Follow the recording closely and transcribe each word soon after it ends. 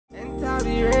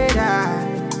Enter the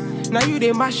radar. Now you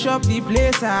they mash up the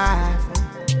place.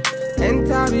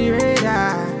 Enter the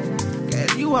radar.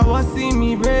 Girl, you are what's in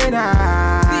me brain.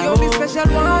 The only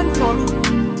special one for me.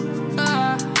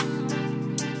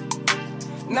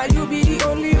 Now you be the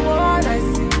only one I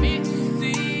see.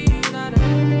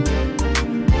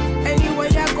 Anywhere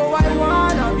I go, I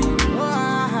wanna be.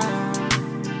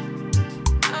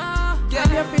 Girl,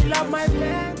 you feel love my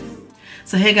bed.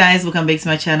 So hey guys, welcome back to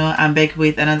my channel. I'm back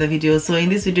with another video. So in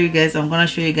this video guys, I'm gonna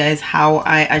show you guys how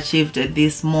I achieved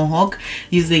this mohawk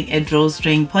using a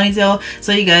drawstring ponytail.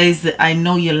 So you guys, I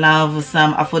know you love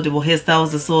some affordable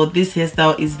hairstyles, so this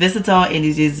hairstyle is versatile and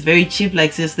it is very cheap.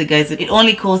 Like seriously guys, it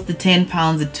only cost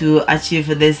 £10 to achieve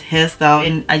this hairstyle,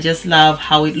 and I just love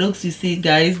how it looks. You see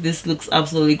guys, this looks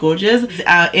absolutely gorgeous.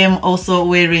 I am also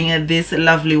wearing this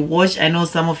lovely watch. I know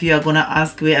some of you are gonna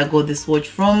ask where I got this watch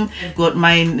from. I've got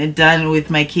mine done with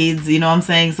my kids, you know what I'm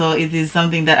saying? So it is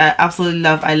something that I absolutely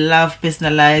love. I love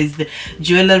personalized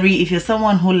jewelry. If you're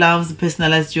someone who loves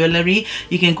personalized jewelry,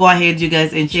 you can go ahead you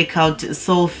guys and check out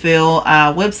Soulfil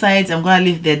website. I'm gonna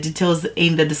leave their details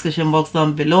in the description box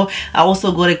down below. I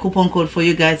also got a coupon code for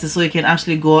you guys so you can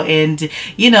actually go and,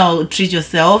 you know, treat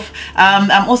yourself.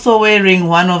 I'm also wearing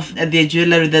one of their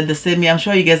jewelry that they sent me. I'm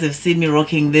sure you guys have seen me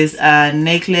rocking this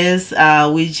necklace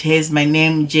which has my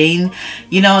name Jane,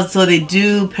 you know. So they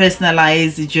do personalize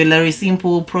jewelry,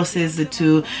 simple process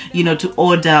to, you know, to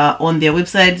order on their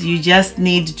website. You just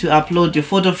need to upload your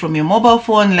photo from your mobile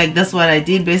phone. Like that's what I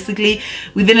did basically.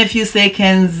 Within a few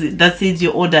seconds, that's it,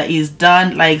 your order is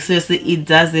done. Like seriously, it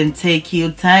doesn't take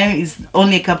you time. It's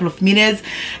only a couple of minutes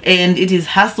and it is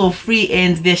hassle free,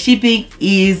 and their shipping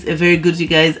is very good you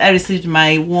guys. I received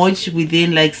my watch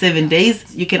within like 7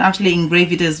 days. You can actually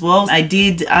engrave it as well. I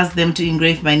did ask them to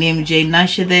engrave my name Jane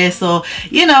Nashe there, so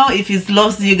you know, if it's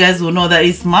lost you guys will know that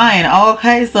it's mine.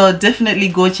 Okay, so definitely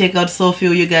go check out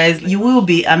Soulfil you guys. You will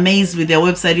be amazed with their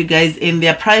website you guys, and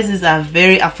their prices are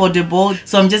very affordable.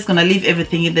 So I'm just gonna leave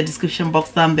everything in the description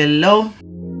box down below.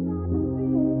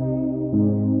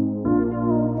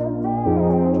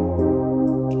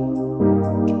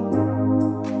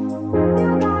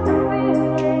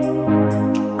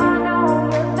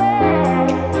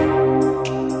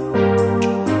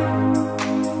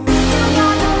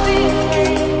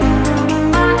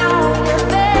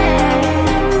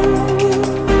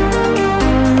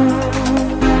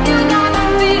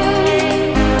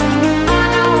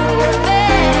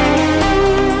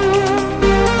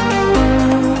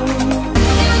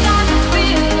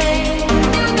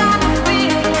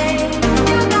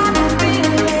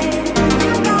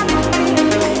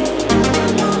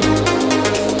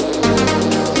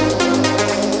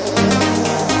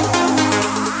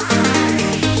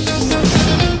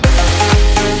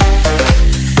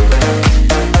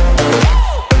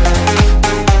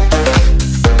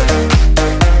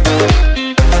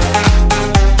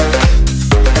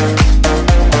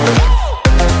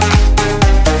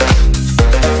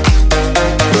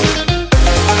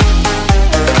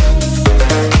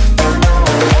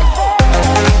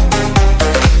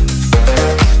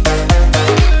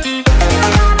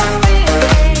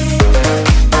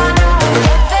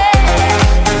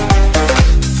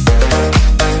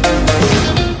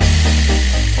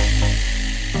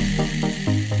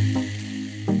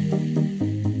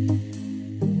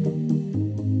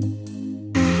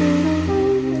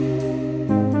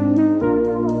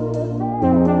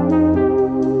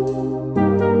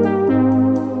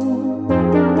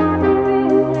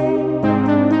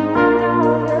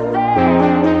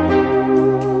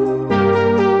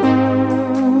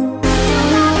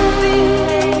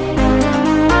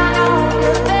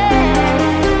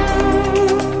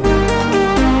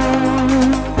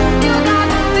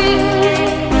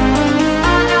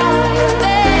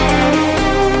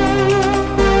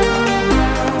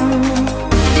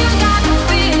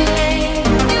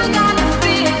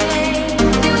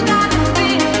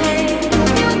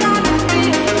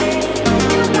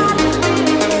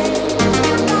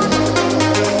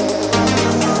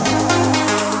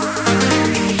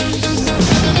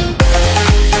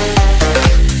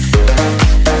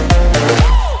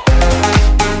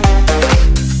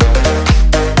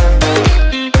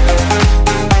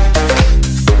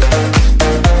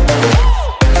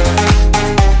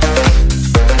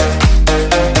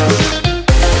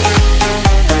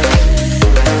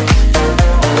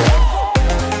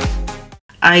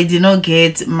 I did not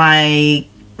get my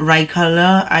right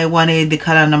color. I wanted the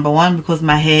color number 1 because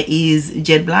my hair is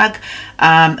jet black.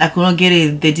 I could not get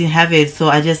it, they didn't have it, so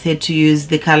I just had to use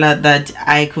the color that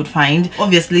I could find.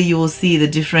 Obviously you will see the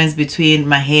difference between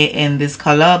my hair and this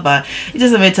color, but it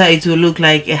doesn't matter, it will look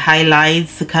like a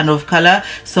highlights kind of color.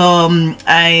 So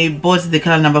I bought the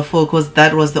color number 4 because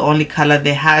that was the only color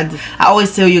they had. I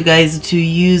always tell you guys to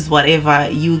use whatever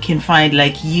you can find,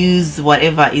 like use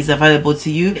whatever is available to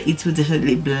you, it will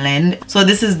definitely blend. So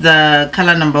this is the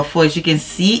color number 4, as you can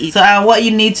see. So what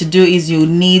you need to do is you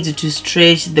need to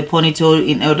stretch the ponytail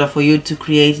in order for you to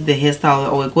create the hairstyle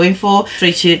that we're going for.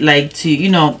 Stretch it like to, you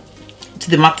know, to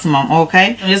the maximum.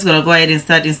 Okay, I'm just gonna go ahead and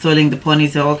start installing the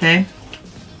ponytail. Okay,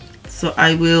 so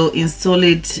I will install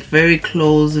it very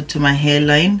close to my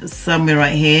hairline, somewhere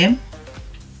right here.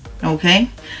 Okay,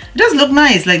 it does look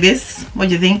nice like this. What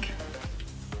do you think?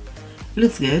 It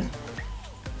looks good.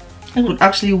 I could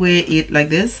actually wear it like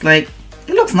this, like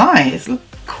it looks nice, look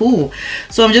cool.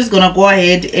 So I'm just gonna go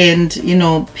ahead and, you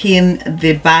know, pin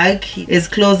the bag as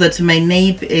closer to my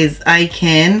nape as I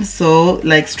can, so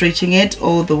like stretching it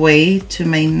all the way to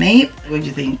my nape. What do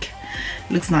you think?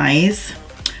 Looks nice,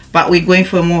 but we're going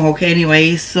for a mohawk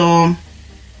anyway, so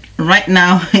right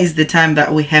now is the time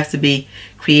that we have to be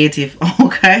creative.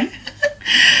 Okay,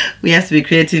 we have to be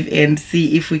creative and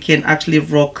see if we can actually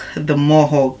rock the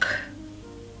mohawk.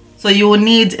 So you will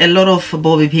need a lot of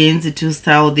bobby pins to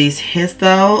style this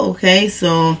hairstyle. Okay,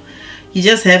 so you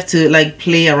just have to like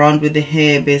play around with the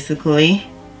hair basically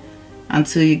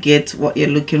until you get what you're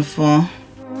looking for.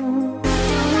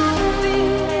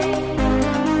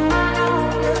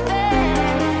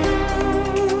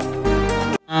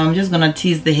 I'm just gonna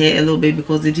tease the hair a little bit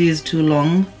because it is too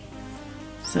long.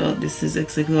 So this is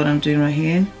exactly what I'm doing right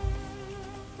here.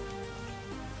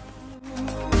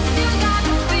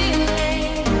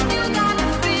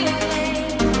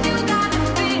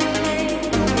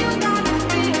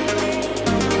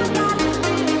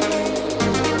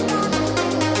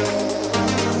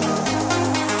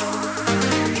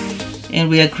 And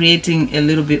we are creating a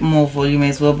little bit more volume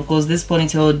as well because this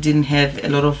ponytail didn't have a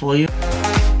lot of volume.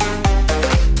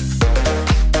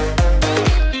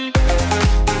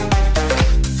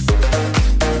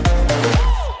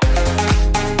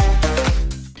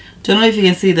 Don't know if you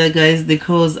can see that, guys, the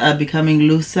curls are becoming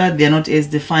looser, they're not as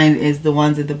defined as the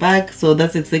ones at the back, so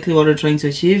that's exactly what we're trying to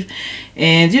achieve,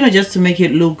 and you know, just to make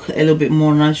it look a little bit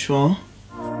more natural.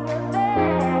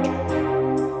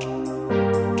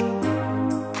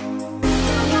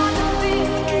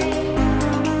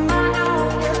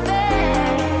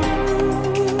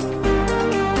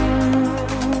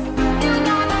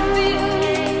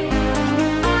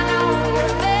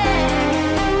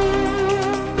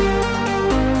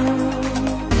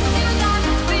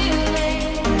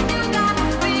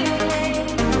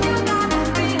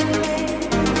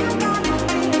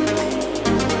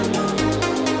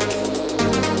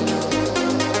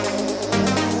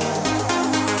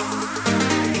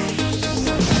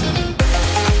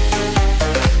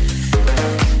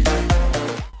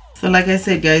 So like I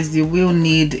said, guys, you will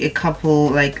need a couple,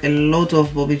 like a lot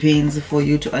of bobby pins for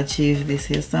you to achieve this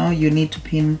hairstyle. You need to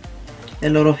pin a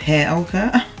lot of hair,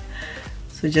 okay?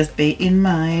 So just bear in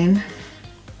mind.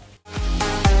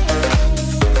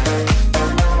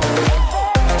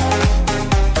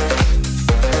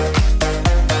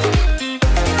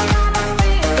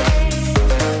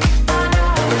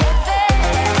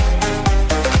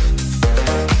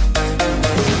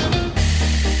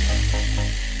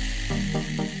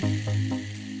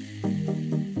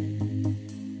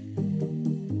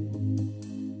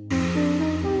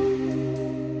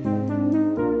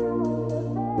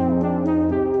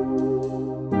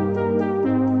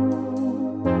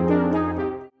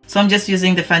 So I'm just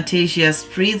using the Fantasia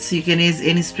spritz. You can use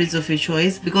any spritz of your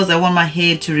choice because I want my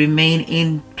hair to remain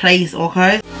in place,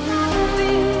 okay?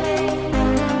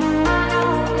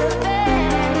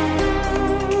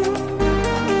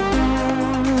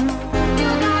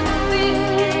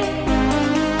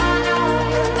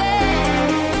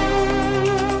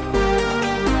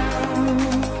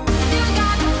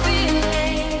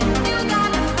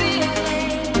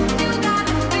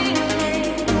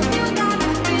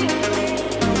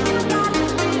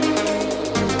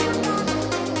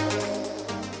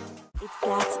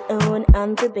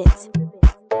 On the bit.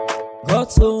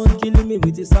 God's own killing me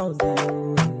with the sound.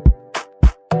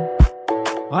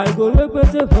 I go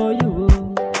repeat it for you,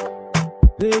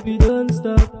 baby, don't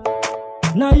stop.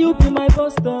 Now you be my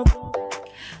bus stop.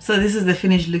 So this is the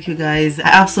finished look, you guys. I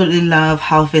absolutely love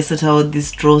how versatile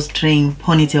this drawstring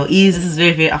ponytail is. This is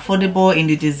very affordable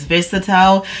and it is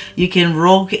versatile. You can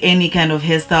rock any kind of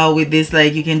hairstyle with this.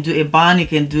 Like you can do a bun, you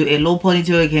can do a low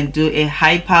ponytail, you can do a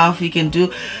high puff, you can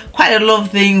do quite a lot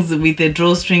of things with a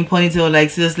drawstring ponytail. Like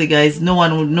seriously guys, no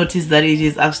one would notice that it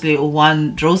is actually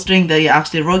one drawstring that you're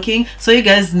actually rocking. So you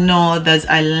guys know that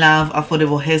I love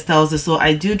affordable hairstyles, so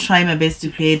I do try my best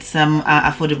to create some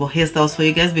affordable hairstyles for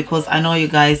you guys because I know you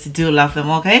guys do love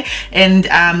them. Okay, and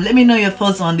let me know your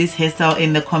thoughts on this hairstyle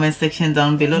in the comment section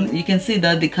down below. You can see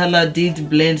that the color did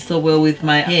blend so well with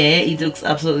my hair. It looks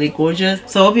absolutely gorgeous.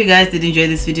 So I hope you guys did enjoy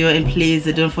this video, and please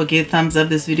don't forget thumbs up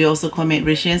this video, also comment,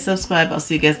 rate, share and subscribe. I'll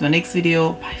see you guys in my next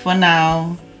video. Bye for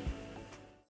now.